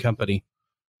Brewing Company.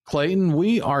 Clayton,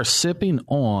 we are sipping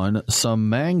on some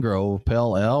Mangrove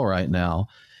Pale Ale right now.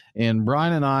 And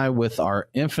Brian and I, with our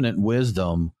infinite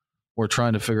wisdom, were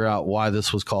trying to figure out why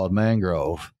this was called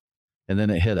Mangrove. And then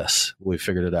it hit us. We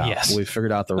figured it out. Yes. We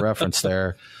figured out the reference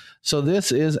there. So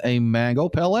this is a Mango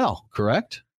Pale Ale,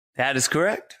 correct? That is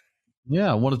correct.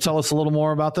 Yeah. Want to tell us a little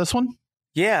more about this one?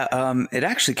 Yeah. It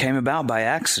actually came about by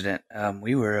accident.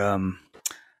 We were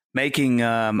making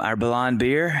our blonde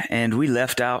beer, and we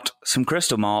left out some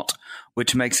crystal malt,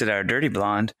 which makes it our dirty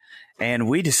blonde. And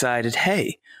we decided,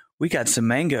 hey, we got some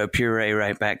mango puree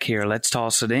right back here. Let's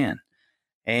toss it in.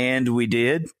 And we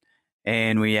did.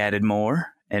 And we added more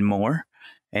and more.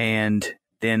 And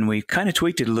then we kind of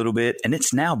tweaked it a little bit. And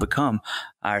it's now become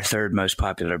our third most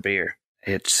popular beer.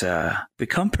 It's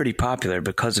become pretty popular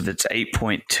because of its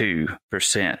 8.2%.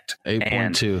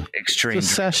 8.2. Extreme. It's a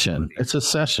session. It's a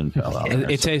session.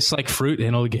 It tastes like fruit, and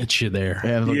it'll get you there.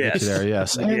 And it'll get you there,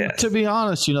 yes. And to be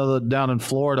honest, down in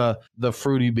Florida, the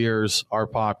fruity beers are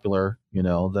popular.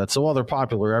 They're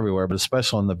popular everywhere, but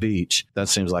especially on the beach, that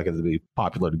seems like it'd be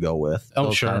popular to go with. Oh,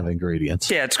 those sure. kind of ingredients.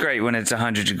 Yeah, it's great when it's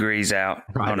 100 degrees out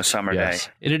on a summer day.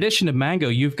 In addition to mango,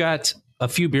 you've got a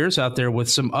few beers out there with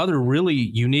some other really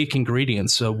unique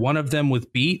ingredients. So one of them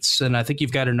with beets, and I think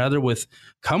you've got another with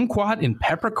kumquat and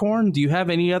peppercorn. Do you have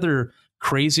any other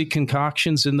crazy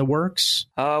concoctions in the works?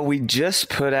 We just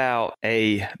put out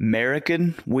a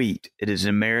American wheat. It is an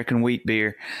American wheat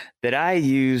beer that I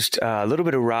used a little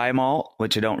bit of rye malt,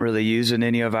 which I don't really use in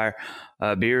any of our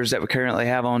beers that we currently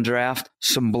have on draft,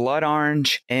 some blood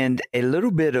orange, and a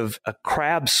little bit of a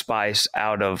crab spice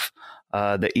out of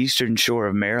the eastern shore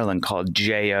of Maryland called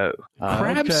J.O.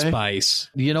 Crab spice.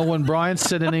 You know, when Brian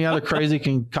said any other crazy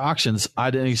concoctions,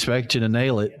 I didn't expect you to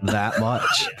nail it that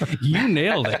much. You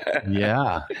nailed it.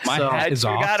 Yeah. I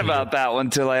forgot about that one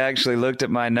until I actually looked at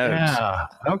my notes. Yeah.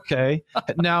 Okay.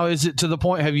 Now, is it to the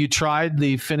point, have you tried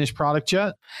the finished product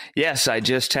yet? Yes, I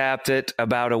just tapped it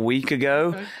about a week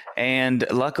ago. Okay. And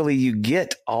luckily you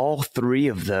get all three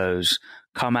of those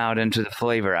come out into the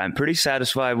flavor. I'm pretty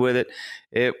satisfied with it.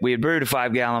 We had brewed a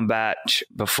 5-gallon batch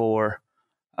before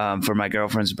for my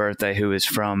girlfriend's birthday, who is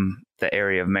from the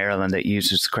area of Maryland that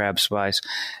uses crab spice.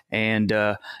 And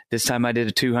this time I did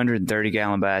a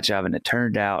 230-gallon batch of it, and it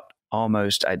turned out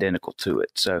almost identical to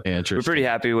it. So we're pretty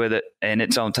happy with it, and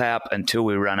it's on tap until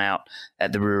we run out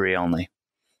at the brewery only.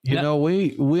 You know,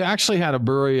 we actually had a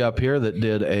brewery up here that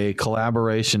did a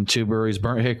collaboration, 2 breweries,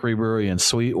 Burnt Hickory Brewery and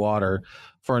Sweetwater,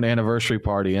 for an anniversary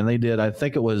party. And they did, I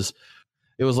think it was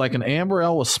like an amber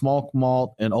ale with smoked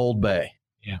malt and Old Bay.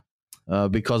 Yeah.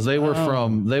 Because they were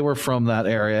from that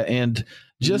area. And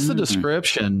just the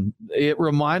description, it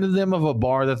reminded them of a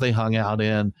bar that they hung out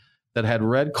in that had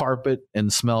red carpet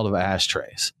and smelled of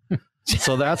ashtrays.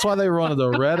 So that's why they wanted the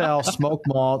red ale, smoked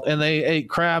malt, and they ate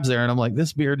crabs there. And I'm like,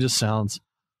 this beer just sounds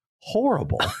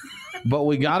horrible. But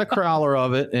we got a crowler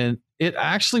of it, and it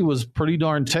actually was pretty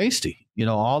darn tasty. You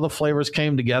know, all the flavors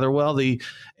came together well.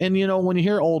 And you know, when you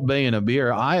hear Old Bay in a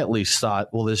beer, I at least thought,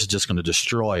 well, this is just going to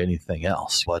destroy anything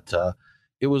else. But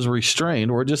it was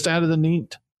restrained, or just added a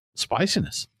neat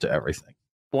spiciness to everything.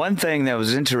 One thing that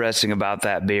was interesting about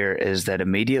that beer is that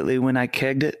immediately when I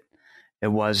kegged it, I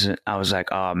was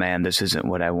like, oh man, this isn't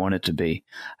what I want it to be.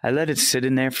 I let it sit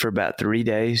in there for about 3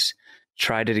 days,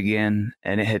 tried it again,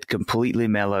 and it had completely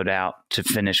mellowed out to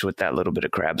finish with that little bit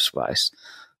of crab spice.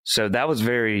 So that was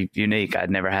very unique. I'd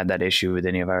never had that issue with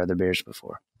any of our other beers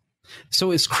before.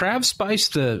 So is crab spice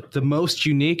the most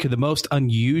unique or the most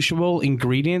unusual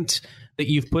ingredient that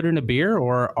you've put in a beer,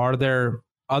 or are there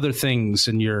other things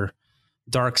in your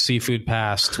dark seafood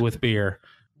past with beer?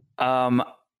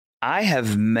 I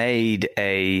have made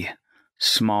a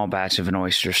small batch of an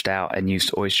oyster stout and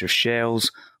used oyster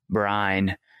shells,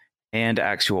 brine, and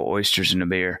actual oysters in a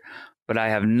beer. But I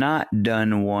have not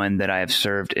done one that I have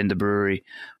served in the brewery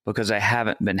because I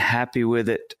haven't been happy with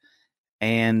it,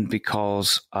 and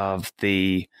because of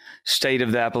the state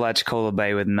of the Apalachicola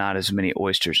Bay with not as many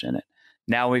oysters in it.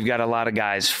 Now we've got a lot of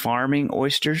guys farming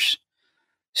oysters,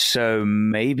 so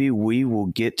maybe we will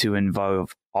get to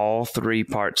involve all 3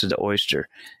 parts of the oyster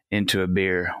into a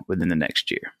beer within the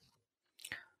next year.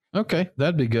 Okay,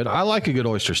 that'd be good. I like a good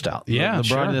oyster stout. Yeah, the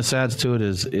brightness adds to it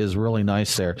is really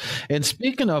nice there. And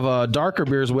speaking of darker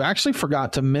beers, we actually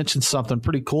forgot to mention something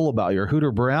pretty cool about your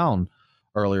Hooter Brown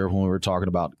earlier when we were talking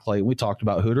about Clayton. We talked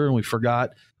about Hooter, and we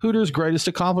forgot Hooter's greatest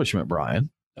accomplishment, Brian.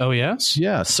 Oh, yes?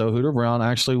 Yes. So Hooter Brown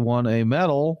actually won a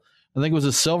medal. I think it was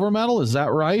a silver medal. Is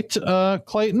that right,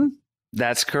 Clayton?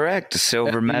 That's correct. A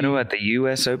silver medal at the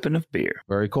U.S. Open of Beer.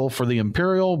 Very cool, for the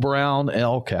Imperial Brown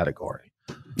Ale category.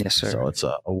 Yes, sir. So it's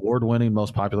a award-winning,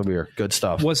 most popular beer. Good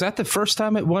stuff. Was that the first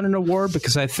time it won an award?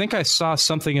 Because I think I saw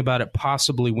something about it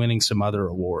possibly winning some other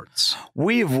awards.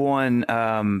 We've won,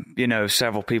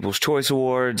 several People's Choice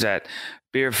Awards at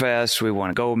Beer Fest. We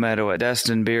won a gold medal at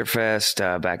Destin Beer Fest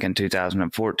back in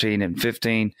 2014 and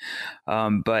 15.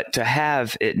 But to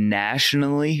have it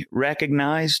nationally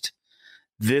recognized,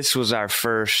 this was our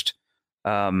first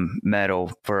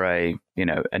medal for a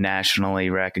nationally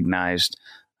recognized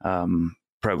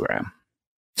program.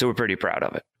 So we're pretty proud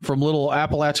of it. From little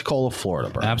Apalachicola,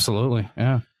 Florida, Brian. Absolutely.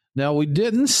 Yeah. Now, we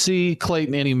didn't see,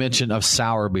 Clayton, any mention of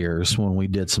sour beers when we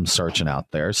did some searching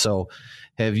out there. So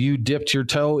have you dipped your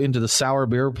toe into the sour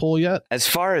beer pool yet? As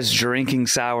far as drinking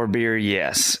sour beer,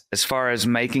 yes. As far as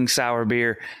making sour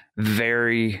beer,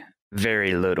 very,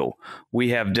 very little. We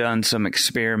have done some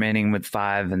experimenting with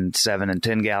 5 and 7 and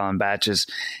 10 gallon batches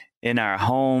in our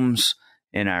homes,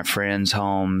 in our friends'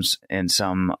 homes, in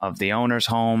some of the owners'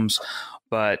 homes.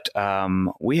 But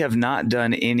we have not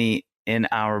done any in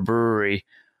our brewery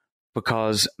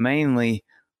because mainly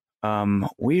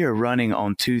we are running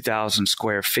on 2,000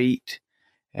 square feet,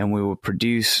 and we will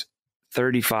produce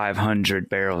 3,500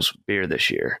 barrels of beer this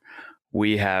year.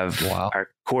 We have our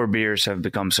core beers have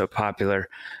become so popular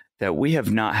that we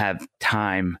have not had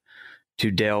time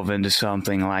to delve into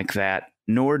something like that,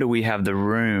 nor do we have the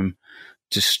room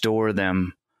to store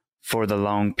them for the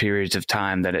long periods of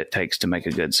time that it takes to make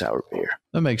a good sour beer.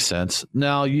 That makes sense.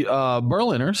 Now,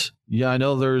 Berliners, I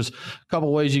know there's a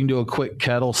couple ways you can do a quick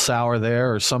kettle sour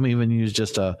there, or some even use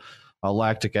just a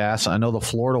lactic acid. I know the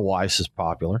Florida Weiss is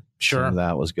popular. Sure. Some of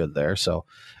that was good there. So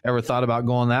ever thought about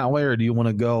going that way, or do you want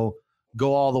to go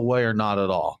all the way or not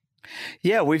at all?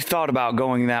 Yeah, we've thought about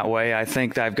going that way. I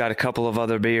think I've got a couple of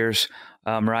other beers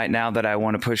right now that I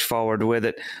want to push forward with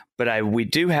it. But we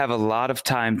do have a lot of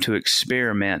time to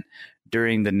experiment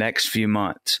during the next few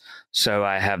months. So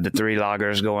I have the 3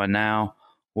 lagers going now.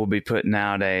 We'll be putting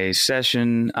out a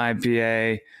session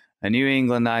IPA, a New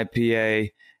England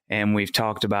IPA, and we've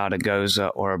talked about a Goza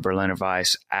or a Berliner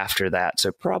Weiss after that.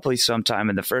 So probably sometime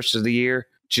in the first of the year,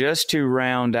 just to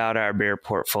round out our beer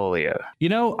portfolio. You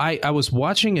know, I was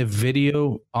watching a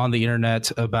video on the internet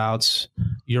about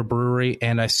your brewery,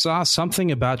 and I saw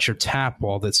something about your tap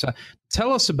wall.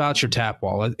 Tell us about your tap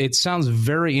wall. It sounds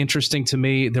very interesting to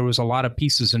me. There was a lot of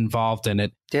pieces involved in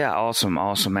it. Yeah,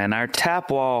 awesome, man. Our tap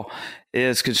wall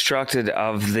is constructed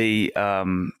of the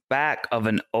back of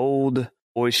an old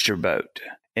oyster boat.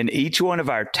 And each one of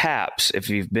our taps, if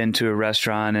you've been to a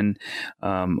restaurant and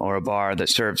or a bar that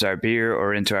serves our beer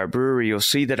or into our brewery, you'll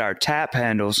see that our tap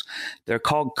handles, they're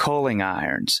called culling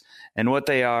irons. And what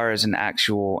they are is an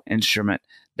actual instrument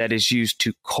that is used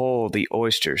to cull the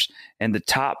oysters. And the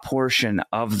top portion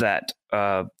of that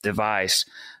device,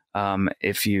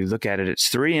 if you look at it, it's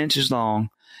 3 inches long.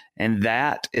 And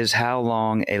that is how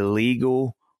long a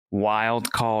legal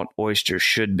wild-caught oyster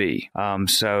should be.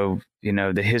 So,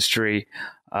 the history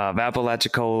of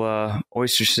Apalachicola,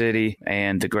 Oyster City,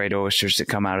 and the great oysters that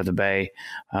come out of the bay.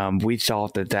 We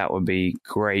thought that would be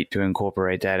great to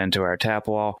incorporate that into our tap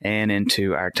wall and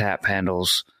into our tap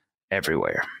handles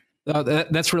everywhere.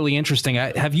 That's really interesting.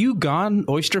 Have you gone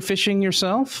oyster fishing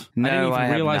yourself? No, I didn't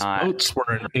even realize have not. Boats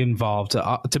were involved.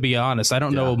 To be honest, I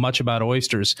don't know much about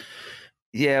oysters.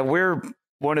 Yeah, we're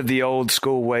one of the old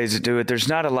school ways to do it. There's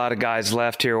not a lot of guys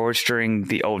left here oystering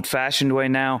the old fashioned way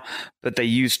now, but they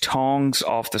use tongs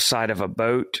off the side of a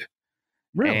boat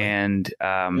and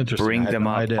bring them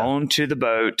up onto the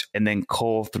boat and then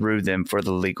cull through them for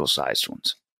the legal sized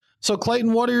ones. So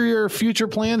Clayton, what are your future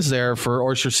plans there for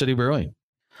Oyster City Brewing?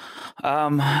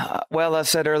 Well, I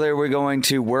said earlier, we're going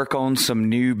to work on some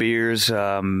new beers,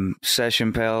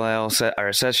 Session Pale Ale,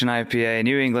 or Session IPA,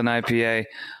 New England IPA,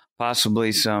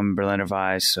 possibly some Berliner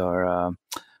Weiss or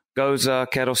Goza,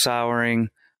 kettle souring.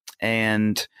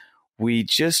 And we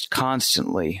just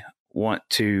constantly want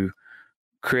to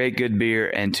create good beer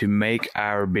and to make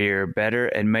our beer better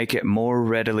and make it more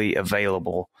readily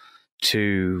available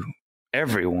to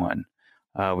everyone.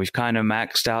 We've kind of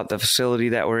maxed out the facility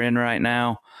that we're in right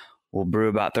now. We'll brew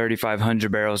about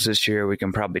 3,500 barrels this year. We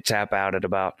can probably tap out at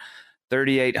about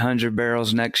 3,800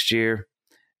 barrels next year.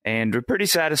 And we're pretty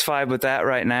satisfied with that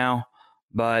right now.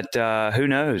 But who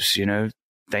knows?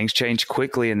 Things change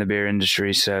quickly in the beer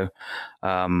industry. So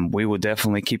we will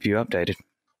definitely keep you updated.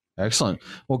 Excellent.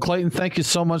 Well, Clayton, thank you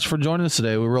so much for joining us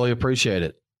today. We really appreciate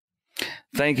it.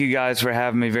 Thank you guys for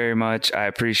having me very much. I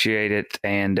appreciate it.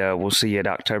 And we'll see you at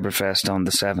Oktoberfest on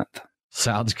the 7th.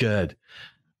 Sounds good.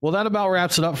 Well, that about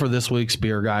wraps it up for this week's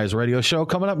Beer Guys radio show.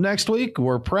 Coming up next week,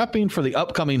 we're prepping for the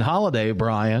upcoming holiday,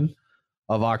 Brian,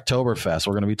 of Oktoberfest.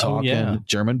 We're going to be talking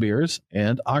German beers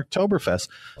and Oktoberfest.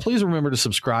 Please remember to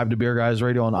subscribe to Beer Guys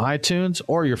Radio on iTunes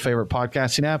or your favorite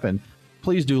podcasting app. And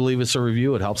please do leave us a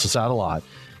review. It helps us out a lot.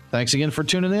 Thanks again for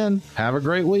tuning in. Have a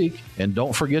great week. And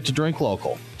don't forget to drink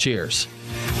local. Cheers.